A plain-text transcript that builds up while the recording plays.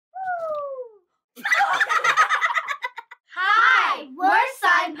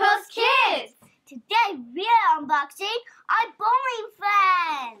unboxing our bowling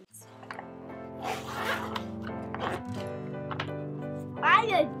friends. I'm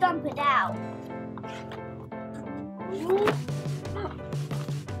gonna dump it out.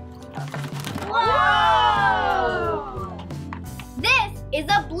 Whoa! This is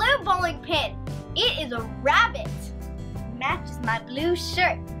a blue bowling pin. It is a rabbit. Matches my blue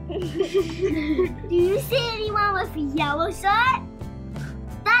shirt. Do you see anyone with a yellow shirt?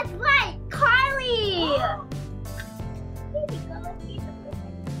 That's right, Carlei!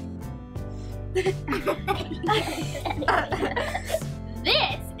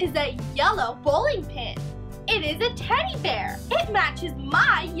 This is a yellow bowling pin. It is a teddy bear. It matches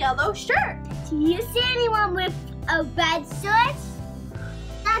my yellow shirt. Do you see anyone with a red shirt?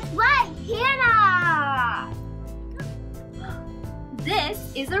 That's right, Hannah! This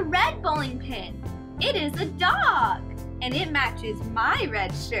is a red bowling pin. It is a dog, and it matches my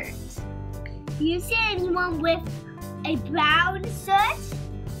red shirt. Do you see anyone with a brown shirt?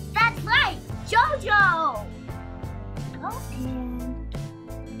 That's right, Jojo!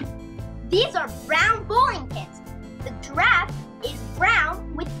 These are brown bowling pins. The giraffe is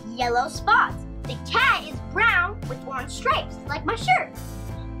brown with yellow spots. The cat is brown with orange stripes, like my shirt.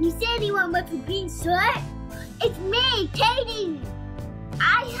 You see anyone with a green shirt? It's me, Katie!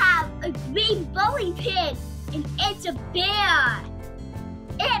 I have a green bowling pin, and it's a bear.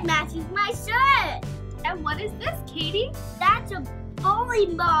 It matches my shirt. And what is this, Katie? That's a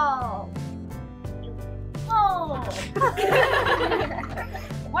bowling ball. Oh!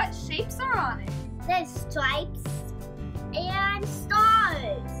 What shapes are on it? There's stripes and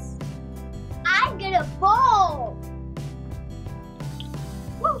stars. I'm gonna bowl.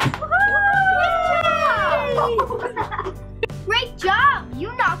 Great job!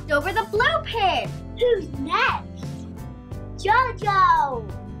 You knocked over the blue pin. Who's next? Jojo.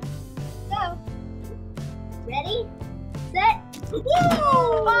 So, ready, set, woo!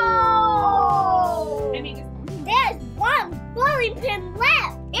 Oh! There's one bowling pin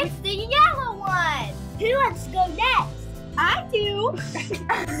left. It's the yellow one. Who wants to go next? I do.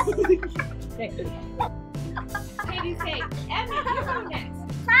 Katie, say, Emmy, you go next.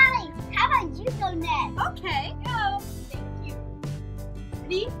 Carlei, how about you go next? Okay, go. Thank you.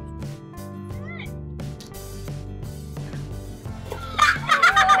 Ready?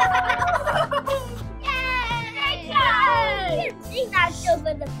 Yay! Great job! You knocked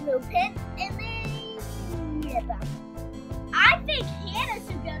over the blue pin.